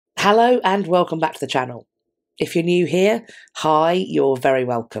Hello and welcome back to the channel. If you're new here, hi, you're very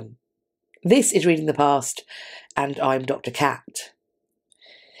welcome. This is Reading the Past and I'm Dr. Cat.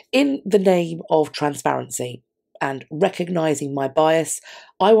 In the name of transparency and recognising my bias,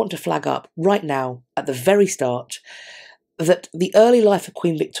 I want to flag up right now at the very start that the early life of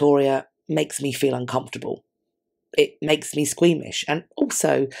Queen Victoria makes me feel uncomfortable. It makes me squeamish and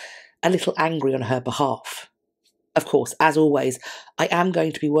also a little angry on her behalf. Of course, as always, I am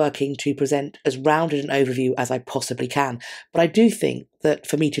going to be working to present as rounded an overview as I possibly can, but I do think that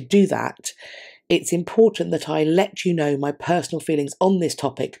for me to do that, it's important that I let you know my personal feelings on this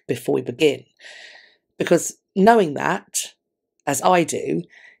topic before we begin. Because knowing that, as I do,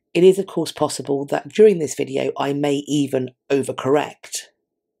 it is of course possible that during this video I may even overcorrect.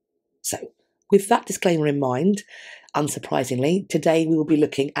 So, with that disclaimer in mind, unsurprisingly, today we will be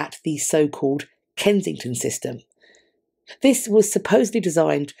looking at the so-called Kensington System. This was supposedly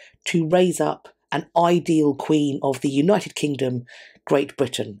designed to raise up an ideal queen of the United Kingdom, Great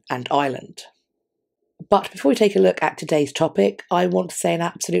Britain and Ireland. But before we take a look at today's topic, I want to say an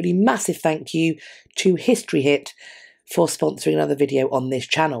absolutely massive thank you to History Hit for sponsoring another video on this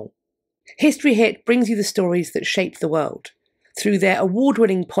channel. History Hit brings you the stories that shaped the world through their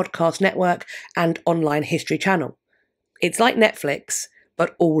award-winning podcast network and online history channel. It's like Netflix,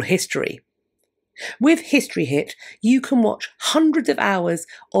 but all history. With History Hit, you can watch hundreds of hours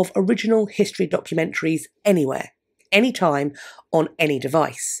of original history documentaries anywhere, anytime, on any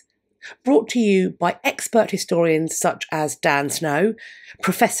device. Brought to you by expert historians such as Dan Snow,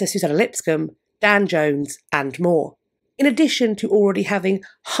 Professor Susanna Lipscomb, Dan Jones, and more. In addition to already having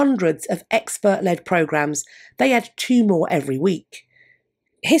hundreds of expert-led programmes, they add 2 more every week.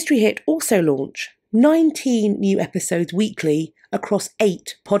 History Hit also launch 19 new episodes weekly across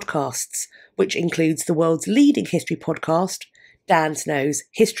 8 podcasts, which includes the world's leading history podcast, Dan Snow's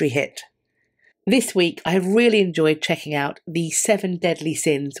History Hit. This week, I have really enjoyed checking out the 7 Deadly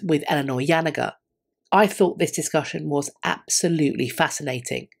Sins with Eleanor Janega. I thought this discussion was absolutely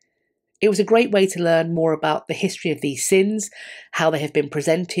fascinating. It was a great way to learn more about the history of these sins, how they have been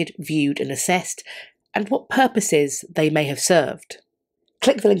presented, viewed and assessed, and what purposes they may have served.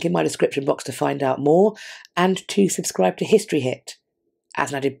 Click the link in my description box to find out more and to subscribe to History Hit.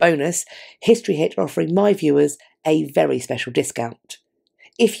 As an added bonus, History Hit are offering my viewers a very special discount.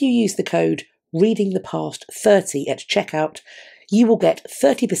 If you use the code READINGTHEPAST30 at checkout, you will get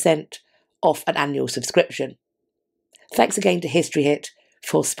 30% off an annual subscription. Thanks again to History Hit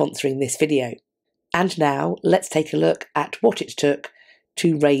for sponsoring this video. And now let's take a look at what it took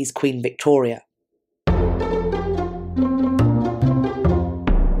to raise Queen Victoria.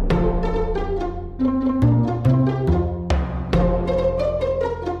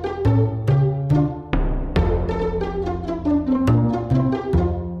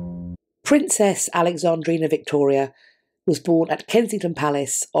 Princess Alexandrina Victoria was born at Kensington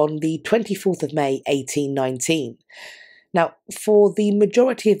Palace on the 24th of May 1819. Now, for the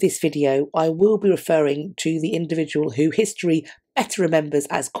majority of this video, I will be referring to the individual who history better remembers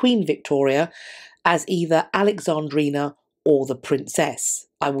as Queen Victoria as either Alexandrina or the Princess.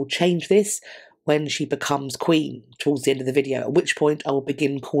 I will change this when she becomes Queen towards the end of the video, at which point I will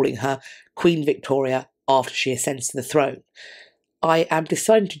begin calling her Queen Victoria after she ascends to the throne. I am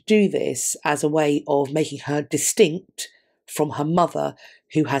deciding to do this as a way of making her distinct from her mother,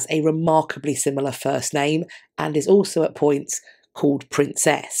 who has a remarkably similar first name and is also at points called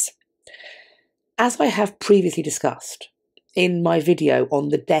Princess. As I have previously discussed in my video on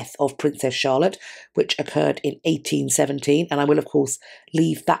the death of Princess Charlotte, which occurred in 1817, and I will of course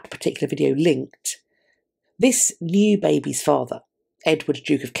leave that particular video linked, this new baby's father, Edward,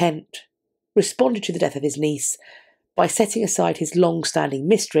 Duke of Kent, responded to the death of his niece by setting aside his long-standing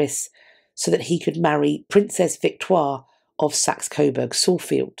mistress so that he could marry Princess Victoire of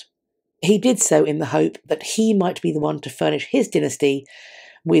Saxe-Coburg-Saalfeld. He did so in the hope that he might be the one to furnish his dynasty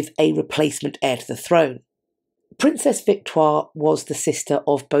with a replacement heir to the throne. Princess Victoire was the sister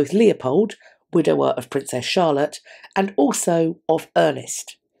of both Leopold, widower of Princess Charlotte, and also of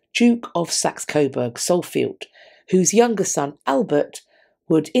Ernest, Duke of Saxe-Coburg-Saalfeld, whose younger son Albert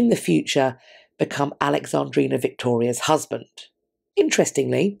would in the future become Alexandrina Victoria's husband.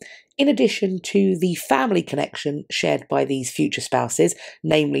 Interestingly, in addition to the family connection shared by these future spouses,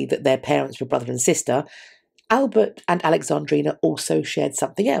 namely that their parents were brother and sister, Albert and Alexandrina also shared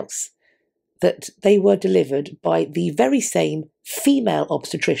something else, that they were delivered by the very same female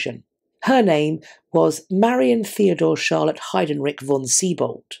obstetrician. Her name was Marion Theodore Charlotte Heidenrich von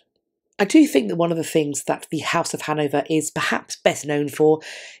Siebold. I do think that one of the things that the House of Hanover is perhaps best known for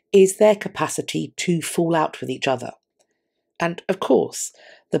is their capacity to fall out with each other. And of course,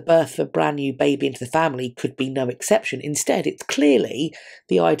 the birth of a brand new baby into the family could be no exception. Instead, it's clearly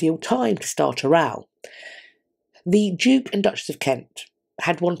the ideal time to start a row. The Duke and Duchess of Kent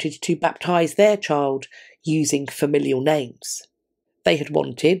had wanted to baptise their child using familial names. They had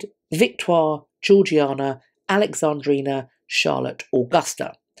wanted Victoire, Georgiana, Alexandrina, Charlotte,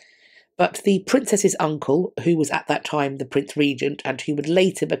 Augusta. But the princess's uncle, who was at that time the Prince Regent and who would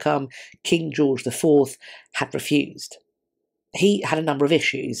later become King George IV, had refused. He had a number of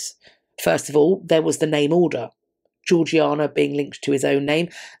issues. First of all, there was the name order, Georgiana being linked to his own name,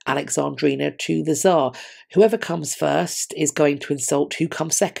 Alexandrina to the Tsar. Whoever comes first is going to insult who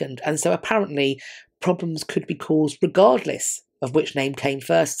comes second, and so apparently problems could be caused regardless of which name came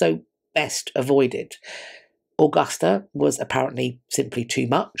first, so best avoided. Augusta was apparently simply too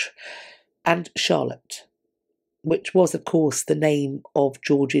much, and Charlotte, which was of course the name of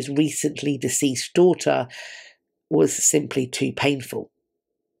George's recently deceased daughter, was simply too painful.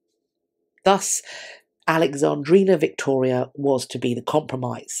 Thus, Alexandrina Victoria was to be the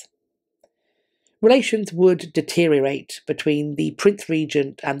compromise. Relations would deteriorate between the Prince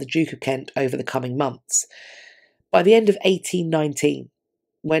Regent and the Duke of Kent over the coming months. By the end of 1819,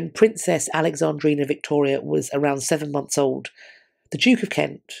 when Princess Alexandrina Victoria was around 7 months old, the Duke of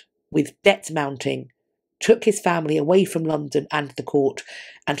Kent, with debts mounting, took his family away from London and the court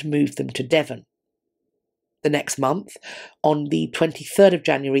and moved them to Devon. The next month, on the 23rd of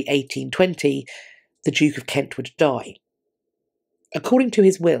January 1820, the Duke of Kent would die. According to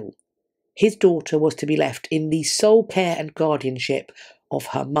his will, his daughter was to be left in the sole care and guardianship of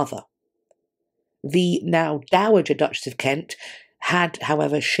her mother. The now Dowager Duchess of Kent had,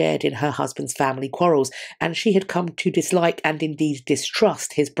 however, shared in her husband's family quarrels, and she had come to dislike and indeed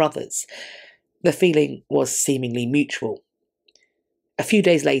distrust his brothers. The feeling was seemingly mutual. A few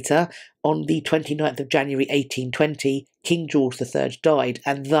days later, on the 29th of January 1820, King George III died,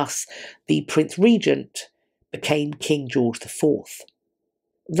 and thus the Prince Regent became King George IV.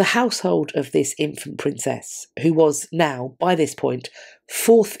 The household of this infant princess, who was now, by this point,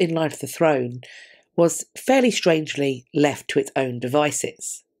 fourth in line to the throne, was fairly strangely left to its own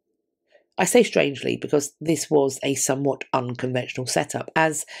devices. I say strangely because this was a somewhat unconventional setup,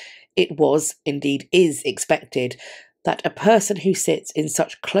 as it was, indeed is, expected that a person who sits in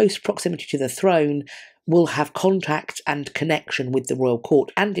such close proximity to the throne will have contact and connection with the royal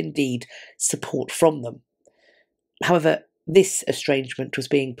court, and indeed support from them. However, this estrangement was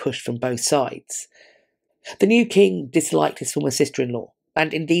being pushed from both sides. The new king disliked his former sister-in-law,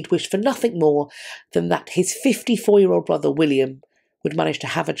 and indeed wished for nothing more than that his 54-year-old brother William would manage to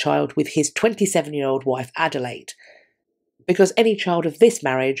have a child with his 27-year-old wife Adelaide, because any child of this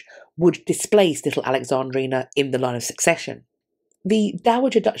marriage would displace little Alexandrina in the line of succession. The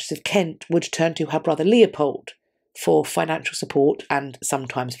Dowager Duchess of Kent would turn to her brother Leopold for financial support and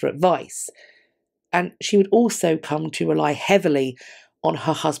sometimes for advice, and she would also come to rely heavily on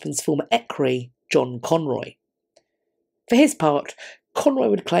her husband's former equerry, John Conroy. For his part, Conroy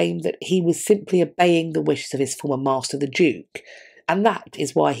would claim that he was simply obeying the wishes of his former master, the Duke, and that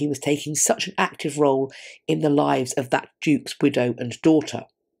is why he was taking such an active role in the lives of that Duke's widow and daughter.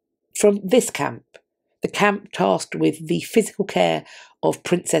 From this camp, the camp tasked with the physical care of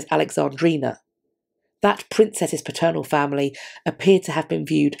Princess Alexandrina, that princess's paternal family appeared to have been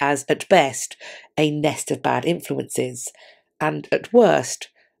viewed as, at best, a nest of bad influences, and at worst,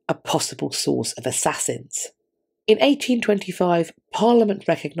 a possible source of assassins. In 1825, Parliament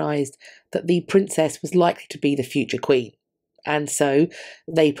recognised that the princess was likely to be the future queen, and so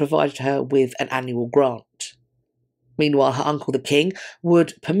they provided her with an annual grant. Meanwhile, her uncle the king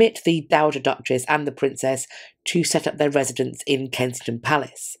would permit the Dowager Duchess and the princess to set up their residence in Kensington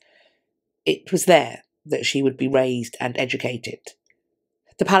Palace. It was there that she would be raised and educated.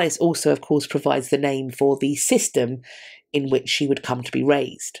 The palace also, of course, provides the name for the system in which she would come to be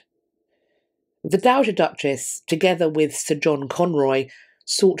raised. The Dowager Duchess, together with Sir John Conroy,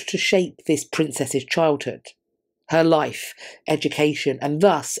 sought to shape this princess's childhood, her life, education, and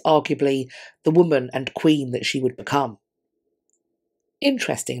thus, arguably, the woman and queen that she would become.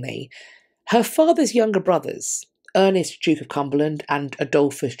 Interestingly, her father's younger brothers, Ernest, Duke of Cumberland, and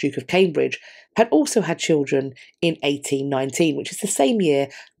Adolphus, Duke of Cambridge, had also had children in 1819, which is the same year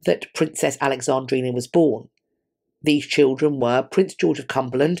that Princess Alexandrina was born. These children were Prince George of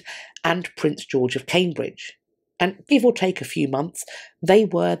Cumberland and Prince George of Cambridge, and give or take a few months, they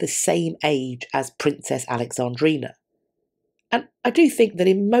were the same age as Princess Alexandrina. And I do think that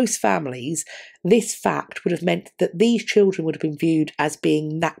in most families, this fact would have meant that these children would have been viewed as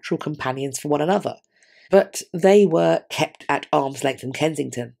being natural companions for one another, but they were kept at arm's length in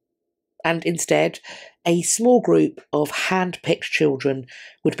Kensington. And instead, a small group of hand-picked children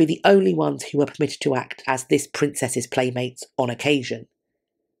would be the only ones who were permitted to act as this princess's playmates on occasion.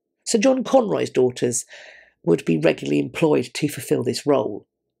 Sir John Conroy's daughters would be regularly employed to fulfil this role,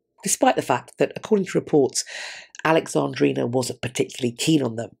 despite the fact that, according to reports, Alexandrina wasn't particularly keen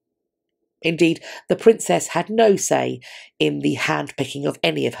on them. Indeed, the princess had no say in the hand-picking of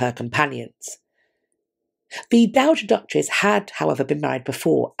any of her companions. The Dowager Duchess had, however, been married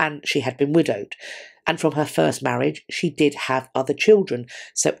before, and she had been widowed, and from her first marriage she did have other children,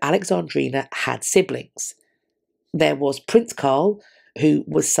 so Alexandrina had siblings. There was Prince Karl, who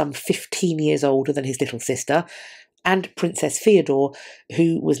was some 15 years older than his little sister, and Princess Theodore,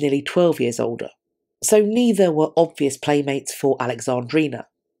 who was nearly 12 years older. So neither were obvious playmates for Alexandrina.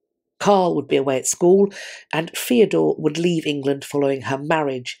 Karl would be away at school, and Theodore would leave England following her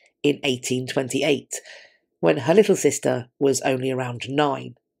marriage in 1828, when her little sister was only around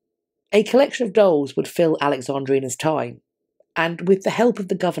 9. A collection of dolls would fill Alexandrina's time, and with the help of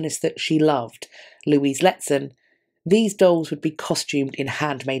the governess that she loved, Louise Letson, these dolls would be costumed in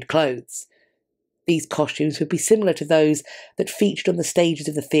handmade clothes. These costumes would be similar to those that featured on the stages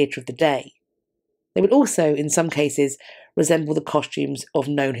of the theatre of the day. They would also, in some cases, resemble the costumes of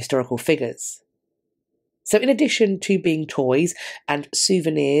known historical figures. So in addition to being toys and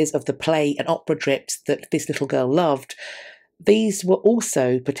souvenirs of the play and opera trips that this little girl loved, these were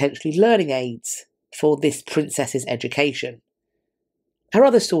also potentially learning aids for this princess's education. Her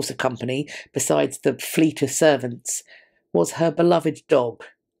other source of company, besides the fleet of servants, was her beloved dog,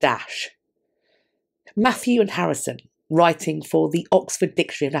 Dash. Matthew and Harrison, writing for the Oxford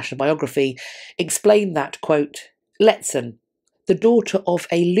Dictionary of National Biography, explained that, quote, Letson, the daughter of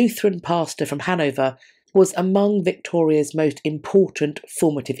a Lutheran pastor from Hanover, was among Victoria's most important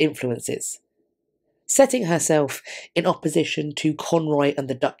formative influences. Setting herself in opposition to Conroy and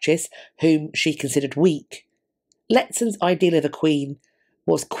the Duchess, whom she considered weak, Letson's ideal of a queen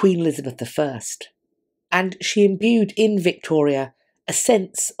was Queen Elizabeth I, and she imbued in Victoria a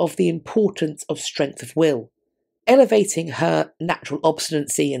sense of the importance of strength of will, elevating her natural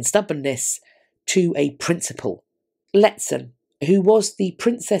obstinacy and stubbornness to a principle. Letson, who was the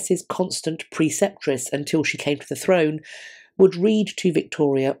princess's constant preceptress until she came to the throne, would read to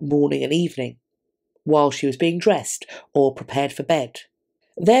Victoria morning and evening, while she was being dressed or prepared for bed,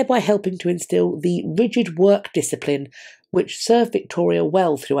 thereby helping to instil the rigid work discipline which served Victoria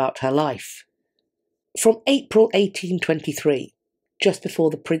well throughout her life. From April 1823, just before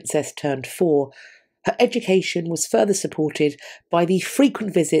the princess turned 4, her education was further supported by the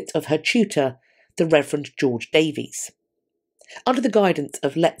frequent visits of her tutor, the Reverend George Davies. Under the guidance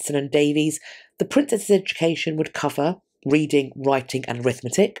of Letson and Davies, the princess's education would cover reading, writing and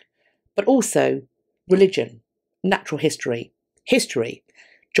arithmetic, but also religion, natural history,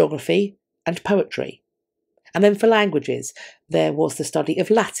 geography and poetry. And then for languages, there was the study of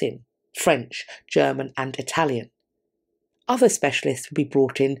Latin, French, German and Italian. Other specialists would be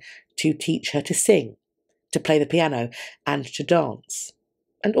brought in to teach her to sing, to play the piano and to dance,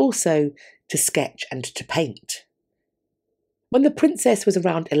 and also to sketch and to paint. When the princess was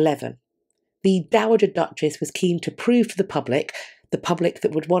around 11, the Dowager Duchess was keen to prove to the public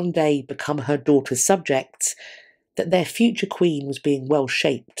that would one day become her daughter's subjects, that their future queen was being well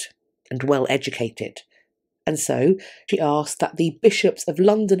shaped and well educated. And so she asked that the bishops of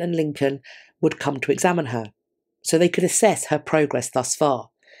London and Lincoln would come to examine her, so they could assess her progress thus far.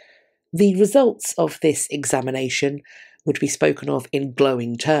 The results of this examination would be spoken of in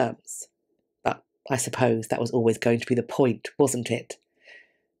glowing terms. But I suppose that was always going to be the point, wasn't it?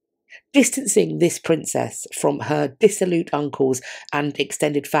 Distancing this princess from her dissolute uncles and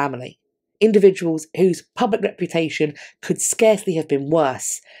extended family, individuals whose public reputation could scarcely have been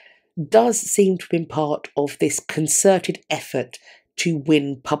worse, does seem to have been part of this concerted effort to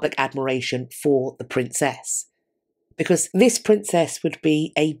win public admiration for the princess. Because this princess would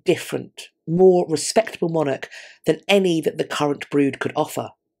be a different, more respectable monarch than any that the current brood could offer.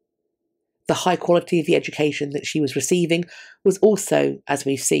 The high quality of the education that she was receiving was also, as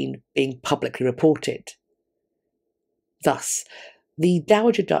we've seen, being publicly reported. Thus, the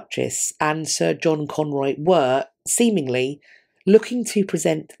Dowager Duchess and Sir John Conroy were, seemingly, looking to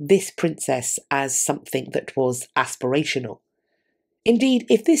present this princess as something that was aspirational. Indeed,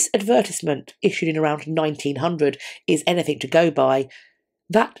 if this advertisement, issued in around 1900, is anything to go by,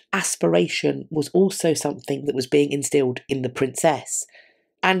 that aspiration was also something that was being instilled in the princess,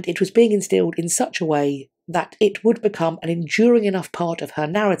 and it was being instilled in such a way that it would become an enduring enough part of her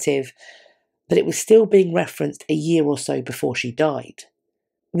narrative that it was still being referenced a year or so before she died.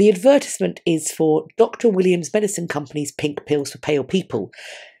 The advertisement is for Dr. Williams Medicine Company's Pink Pills for Pale People,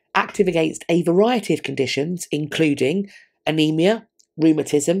 active against a variety of conditions, including anemia,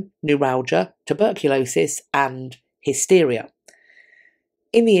 rheumatism, neuralgia, tuberculosis, and hysteria.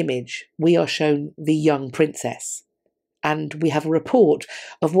 In the image, we are shown the young princess, and we have a report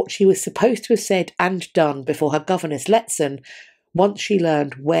of what she was supposed to have said and done before her governess Letson once she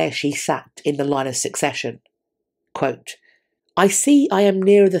learned where she sat in the line of succession. Quote, "I see I am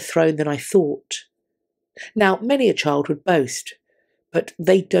nearer the throne than I thought. Now, many a child would boast, but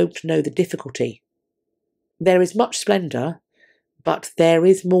they don't know the difficulty. There is much splendour, but there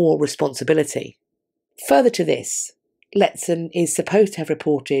is more responsibility." Further to this, Letson is supposed to have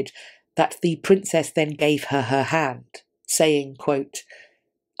reported that the princess then gave her her hand, saying, quote,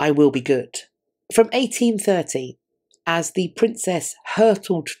 "I will be good." From 1830, as the princess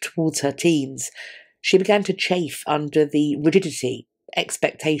hurtled towards her teens, she began to chafe under the rigidity,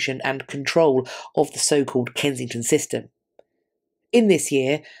 expectation and control of the so-called Kensington System. In this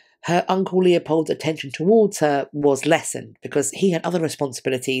year, her uncle Leopold's attention towards her was lessened because he had other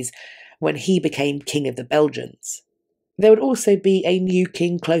responsibilities when he became King of the Belgians. There would also be a new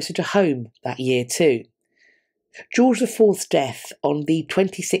king closer to home that year too. George IV's death on the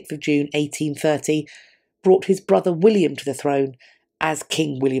 26th of June 1830 brought his brother William to the throne as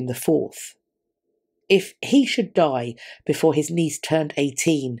King William IV. If he should die before his niece turned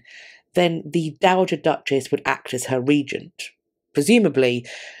 18, then the Dowager Duchess would act as her regent, presumably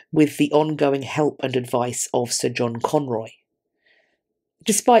with the ongoing help and advice of Sir John Conroy.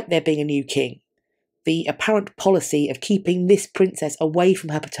 Despite there being a new king, the apparent policy of keeping this princess away from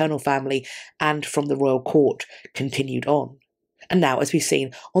her paternal family and from the royal court continued on. And now, as we've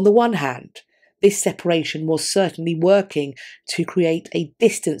seen, on the one hand, this separation was certainly working to create a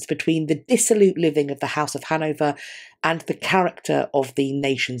distance between the dissolute living of the House of Hanover and the character of the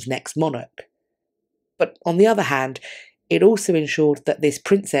nation's next monarch. But on the other hand, it also ensured that this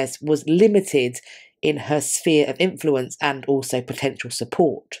princess was limited in her sphere of influence and also potential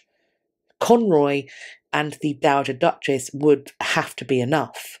support. Conroy and the Dowager Duchess would have to be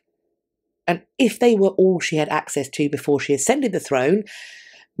enough. And if they were all she had access to before she ascended the throne,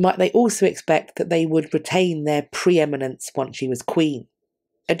 might they also expect that they would retain their preeminence once she was queen?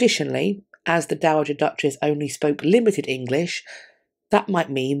 Additionally, as the Dowager Duchess only spoke limited English, that might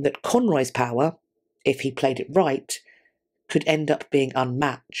mean that Conroy's power, if he played it right, could end up being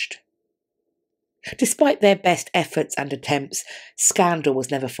unmatched. Despite their best efforts and attempts, scandal was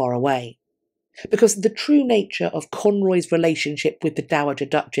never far away, because the true nature of Conroy's relationship with the Dowager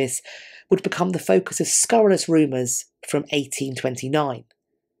Duchess would become the focus of scurrilous rumours from 1829.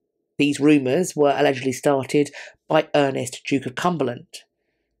 These rumours were allegedly started by Ernest, Duke of Cumberland.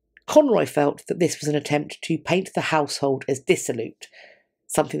 Conroy felt that this was an attempt to paint the household as dissolute,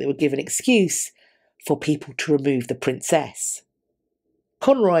 something that would give an excuse for people to remove the princess.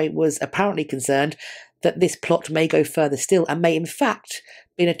 Conroy was apparently concerned that this plot may go further still and may in fact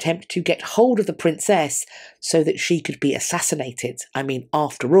be an attempt to get hold of the princess so that she could be assassinated. I mean,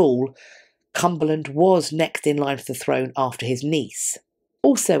 after all, Cumberland was next in line for the throne after his niece.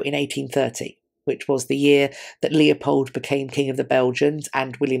 Also in 1830, which was the year that Leopold became King of the Belgians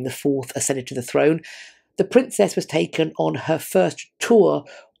and William IV ascended to the throne, the princess was taken on her first tour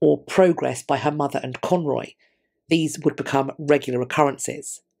or progress by her mother and Conroy. These would become regular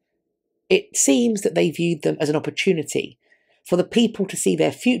occurrences. It seems that they viewed them as an opportunity for the people to see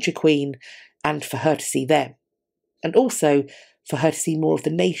their future queen and for her to see them, and also for her to see more of the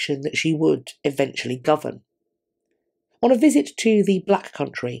nation that she would eventually govern. On a visit to the Black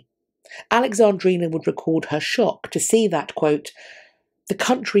Country, Alexandrina would record her shock to see that, quote, "The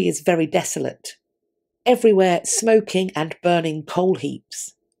country is very desolate. Everywhere smoking and burning coal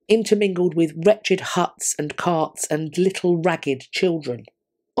heaps, intermingled with wretched huts and carts and little ragged children."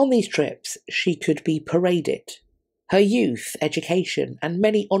 On these trips, she could be paraded. Her youth, education, and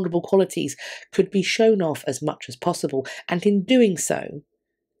many honourable qualities could be shown off as much as possible, and in doing so,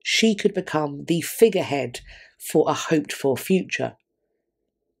 she could become the figurehead for a hoped-for future.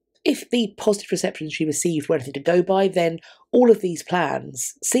 If the positive reception she received were anything to go by, then all of these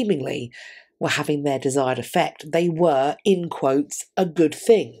plans, seemingly, were having their desired effect. They were, in quotes, a good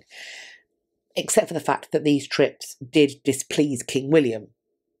thing, except for the fact that these trips did displease King William.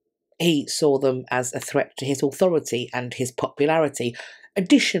 He saw them as a threat to his authority and his popularity.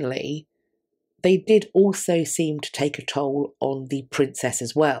 Additionally, they did also seem to take a toll on the princess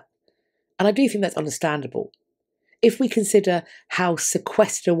as well. And I do think that's understandable. If we consider how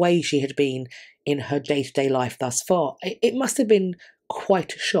sequestered away she had been in her day-to-day life thus far, it must have been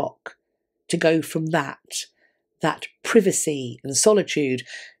quite a shock to go from that privacy and solitude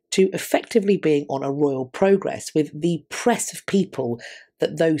to effectively being on a royal progress with the press of people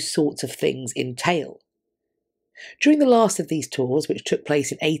that those sorts of things entail. During the last of these tours, which took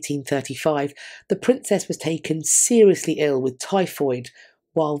place in 1835, the princess was taken seriously ill with typhoid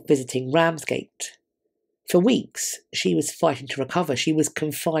while visiting Ramsgate. For weeks, she was fighting to recover. She was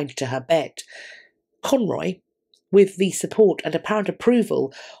confined to her bed. Conroy, with the support and apparent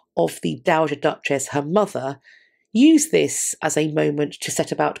approval of the Dowager Duchess, her mother, used this as a moment to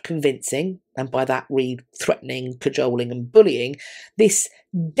set about convincing, and by that read threatening, cajoling and bullying, this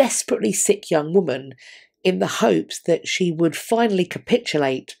desperately sick young woman in the hopes that she would finally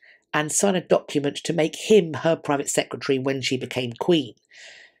capitulate and sign a document to make him her private secretary when she became queen.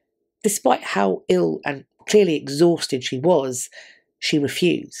 Despite how ill and clearly exhausted she was, she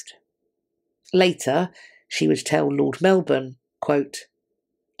refused. Later, she would tell Lord Melbourne, quote,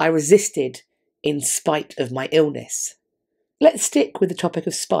 "I resisted in spite of my illness." Let's stick with the topic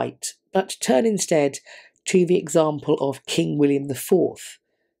of spite, but turn instead to the example of King William IV,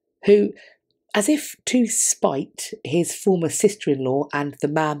 who, as if to spite his former sister-in-law and the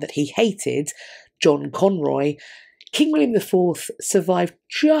man that he hated, John Conroy, King William IV survived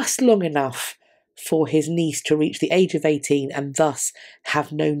just long enough for his niece to reach the age of 18 and thus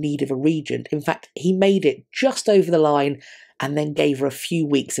have no need of a regent. In fact, he made it just over the line and then gave her a few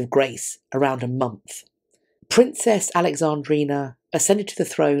weeks of grace, around a month. Princess Alexandrina ascended to the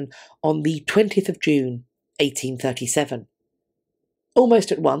throne on the 20th of June, 1837.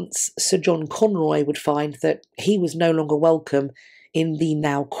 Almost at once, Sir John Conroy would find that he was no longer welcome in the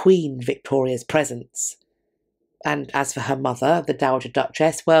now Queen Victoria's presence. And as for her mother, the Dowager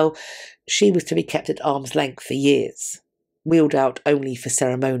Duchess, well, she was to be kept at arm's length for years, wheeled out only for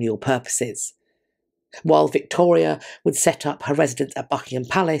ceremonial purposes. While Victoria would set up her residence at Buckingham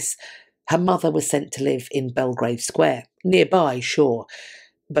Palace, her mother was sent to live in Belgrave Square, nearby, sure,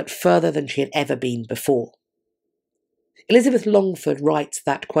 but further than she had ever been before. Elizabeth Longford writes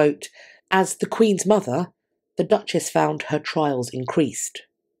that, quote, "As the Queen's mother, the Duchess found her trials increased.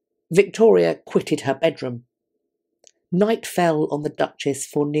 Victoria quitted her bedroom. Night fell on the Duchess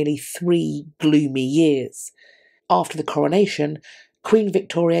for nearly 3 gloomy years. After the coronation, Queen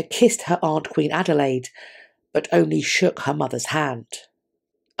Victoria kissed her aunt Queen Adelaide, but only shook her mother's hand.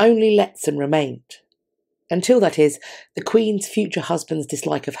 Only Letson remained. Until, that is, the Queen's future husband's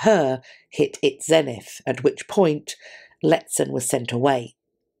dislike of her hit its zenith, at which point Letson was sent away.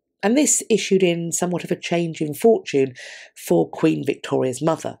 And this issued in somewhat of a change in fortune for Queen Victoria's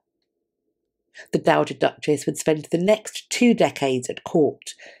mother. The Dowager Duchess would spend the next 2 decades at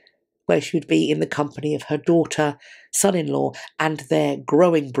court, where she would be in the company of her daughter, son-in-law, and their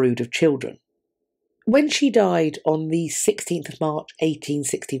growing brood of children. When she died on the 16th of March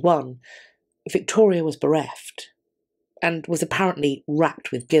 1861, Victoria was bereft, and was apparently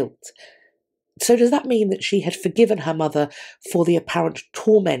racked with guilt. So does that mean that she had forgiven her mother for the apparent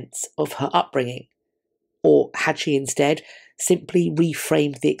torments of her upbringing? Or had she instead simply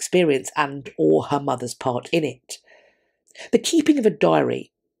reframed the experience and/or her mother's part in it? The keeping of a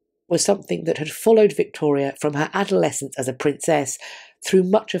diary was something that had followed Victoria from her adolescence as a princess through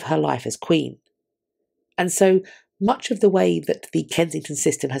much of her life as queen. And so much of the way that the Kensington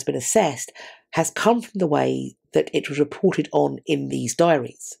System has been assessed has come from the way that it was reported on in these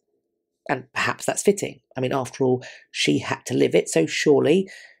diaries. And perhaps that's fitting. I mean, after all, she had to live it, so surely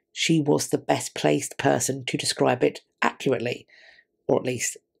she was the best placed person to describe it accurately, or at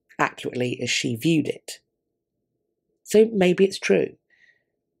least accurately as she viewed it. So maybe it's true.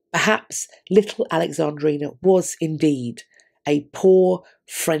 Perhaps little Alexandrina was indeed a poor,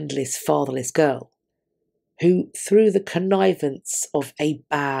 friendless, fatherless girl, who, through the connivance of a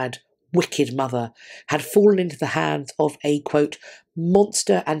bad, wicked mother, had fallen into the hands of a, quote,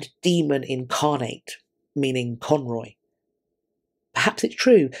 monster and demon incarnate, meaning Conroy. Perhaps it's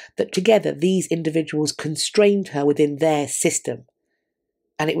true that together these individuals constrained her within their system,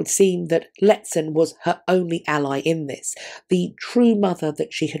 and it would seem that Letson was her only ally in this, the true mother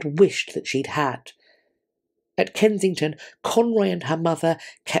that she had wished that she'd had. At Kensington, Conroy and her mother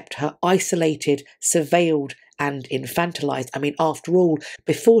kept her isolated, surveilled and infantilised. I mean, after all,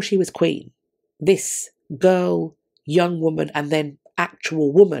 before she was queen, this girl, young woman and then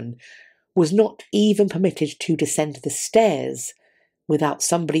actual woman was not even permitted to descend the stairs without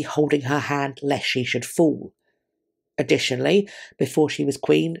somebody holding her hand lest she should fall. Additionally, before she was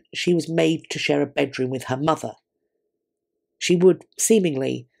queen, she was made to share a bedroom with her mother. She would,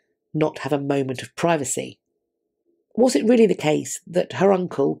 seemingly, not have a moment of privacy. Was it really the case that her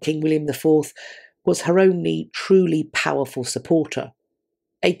uncle, King William IV, was her only truly powerful supporter?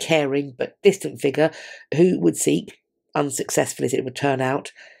 A caring but distant figure who would seek, unsuccessfully as it would turn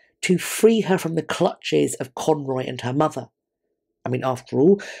out, to free her from the clutches of Conroy and her mother. I mean, after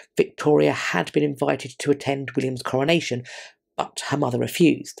all, Victoria had been invited to attend William's coronation, but her mother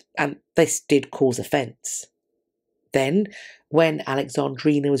refused, and this did cause offence. Then, when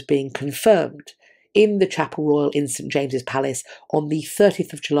Alexandrina was being confirmed in the Chapel Royal in St James's Palace on the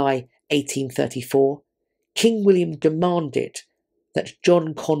 30th of July 1834, King William demanded that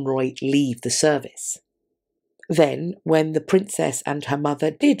John Conroy leave the service. Then, when the princess and her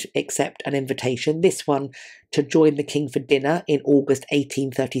mother did accept an invitation, this one to join the king for dinner in August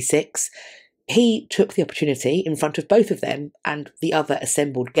 1836, he took the opportunity, in front of both of them and the other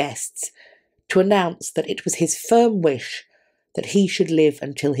assembled guests, to announce that it was his firm wish that he should live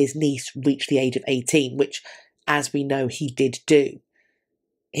until his niece reached the age of 18, which, as we know, he did do.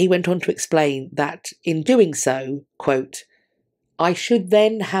 He went on to explain that in doing so, quote, "I should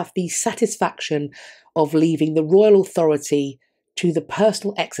then have the satisfaction of leaving the royal authority to the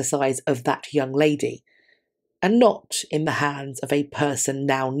personal exercise of that young lady, and not in the hands of a person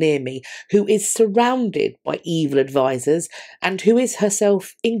now near me, who is surrounded by evil advisers, and who is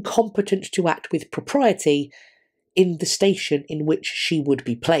herself incompetent to act with propriety in the station in which she would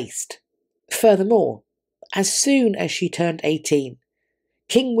be placed." Furthermore, as soon as she turned 18,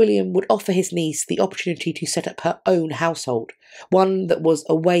 King William would offer his niece the opportunity to set up her own household, one that was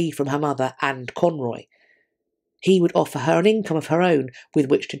away from her mother and Conroy. He would offer her an income of her own with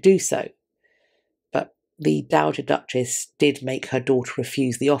which to do so. But the Dowager Duchess did make her daughter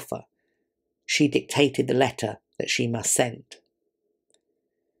refuse the offer. She dictated the letter that she must send.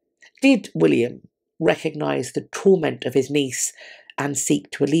 Did William recognise the torment of his niece and seek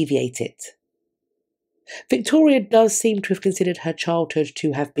to alleviate it? Victoria does seem to have considered her childhood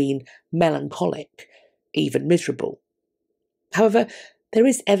to have been melancholic, even miserable. However, there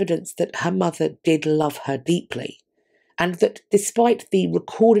is evidence that her mother did love her deeply, and that despite the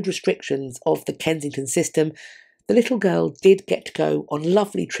recorded restrictions of the Kensington System, the little girl did get to go on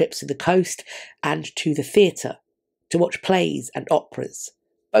lovely trips to the coast and to the theatre to watch plays and operas,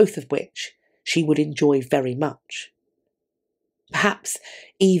 both of which she would enjoy very much. Perhaps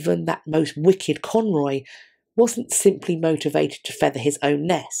even that most wicked Conroy wasn't simply motivated to feather his own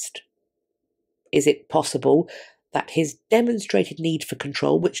nest. Is it possible that his demonstrated need for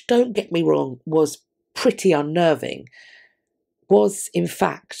control, which, don't get me wrong, was pretty unnerving, was in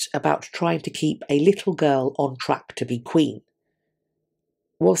fact about trying to keep a little girl on track to be queen?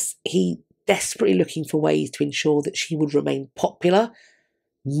 Was he desperately looking for ways to ensure that she would remain popular,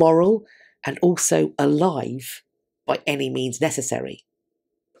 moral, and also alive by any means necessary,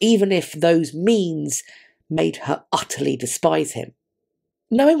 even if those means made her utterly despise him?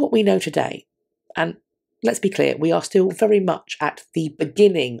 Knowing what we know today, and let's be clear, we are still very much at the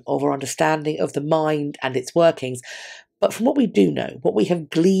beginning of our understanding of the mind and its workings, but from what we do know, what we have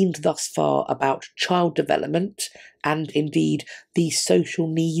gleaned thus far about child development and indeed the social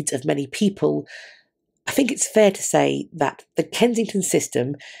needs of many people, I think it's fair to say that the Kensington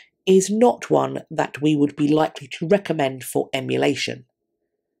System is not one that we would be likely to recommend for emulation.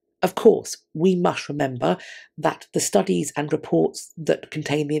 Of course, we must remember that the studies and reports that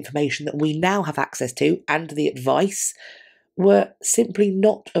contain the information that we now have access to and the advice were simply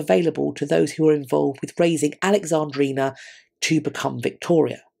not available to those who were involved with raising Alexandrina to become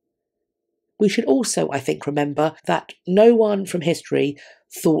Victoria. We should also, I think, remember that no one from history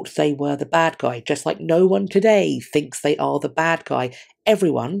thought they were the bad guy, just like no one today thinks they are the bad guy.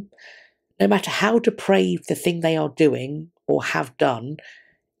 Everyone, no matter how depraved the thing they are doing or have done,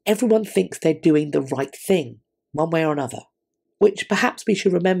 everyone thinks they're doing the right thing, one way or another, which perhaps we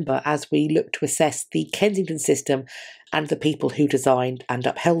should remember as we look to assess the Kensington System and the people who designed and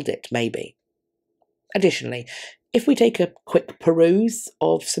upheld it, maybe. Additionally, if we take a quick peruse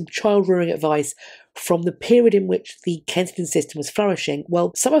of some child-rearing advice from the period in which the Kensington System was flourishing,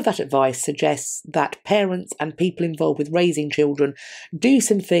 well, some of that advice suggests that parents and people involved with raising children do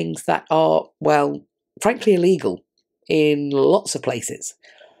some things that are, well, frankly illegal in lots of places.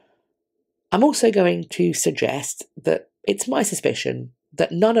 I'm also going to suggest that it's my suspicion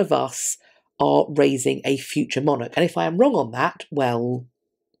that none of us are raising a future monarch, and if I am wrong on that, well,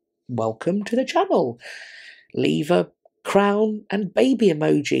 welcome to the channel. Leave a crown and baby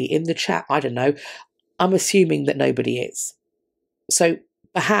emoji in the chat. I don't know. I'm assuming that nobody is. So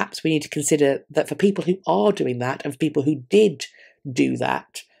perhaps we need to consider that for people who are doing that and for people who did do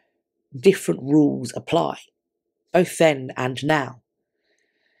that, different rules apply, both then and now.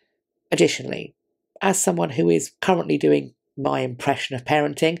 Additionally, as someone who is currently doing my impression of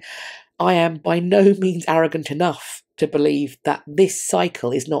parenting, I am by no means arrogant enough to believe that this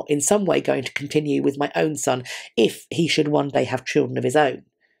cycle is not in some way going to continue with my own son if he should one day have children of his own.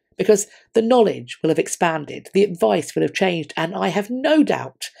 because the knowledge will have expanded, the advice will have changed, and I have no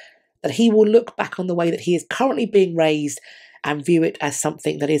doubt that he will look back on the way that he is currently being raised and view it as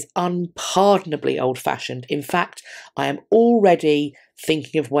something that is unpardonably old-fashioned. In fact, I am already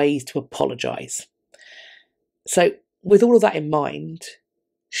thinking of ways to apologise. So, with all of that in mind,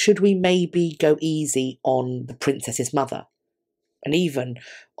 should we maybe go easy on the princess's mother, and even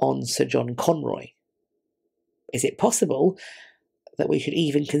on Sir John Conroy? Is it possible that we should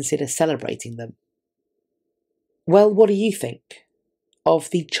even consider celebrating them? Well, what do you think of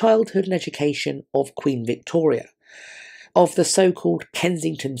the childhood and education of Queen Victoria, of the so-called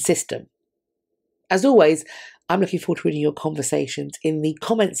Kensington System? As always, I'm looking forward to reading your conversations in the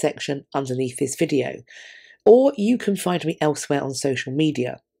comment section underneath this video, or you can find me elsewhere on social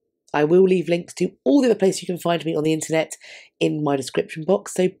media. I will leave links to all the other places you can find me on the internet in my description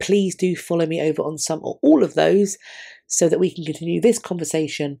box, so please do follow me over on some or all of those so that we can continue this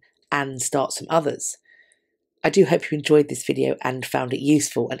conversation and start some others. I do hope you enjoyed this video and found it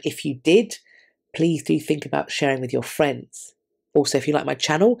useful, and if you did, please do think about sharing with your friends. Also, if you like my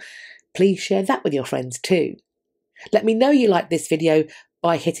channel, please share that with your friends too. Let me know you like this video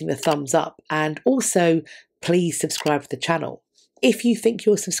by hitting the thumbs up, and also please subscribe to the channel. If you think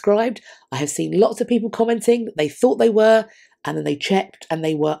you're subscribed, I have seen lots of people commenting that they thought they were, and then they checked and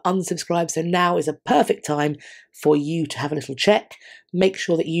they were unsubscribed. So now is a perfect time for you to have a little check. Make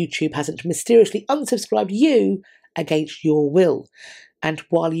sure that YouTube hasn't mysteriously unsubscribed you against your will. And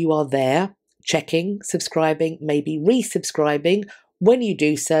while you are there, checking, subscribing, maybe resubscribing, when you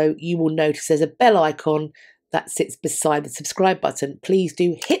do so, you will notice there's a bell icon that sits beside the subscribe button. Please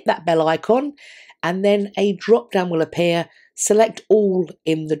do hit that bell icon, and then a drop down will appear. Select all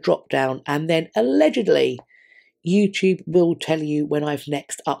in the drop down, and then allegedly YouTube will tell you when I've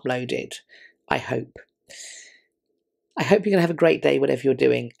next uploaded. I hope. I hope you're going to have a great day, whatever you're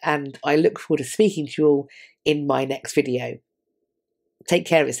doing, and I look forward to speaking to you all in my next video. Take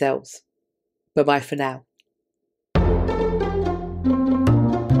care of yourselves. Bye-bye for now.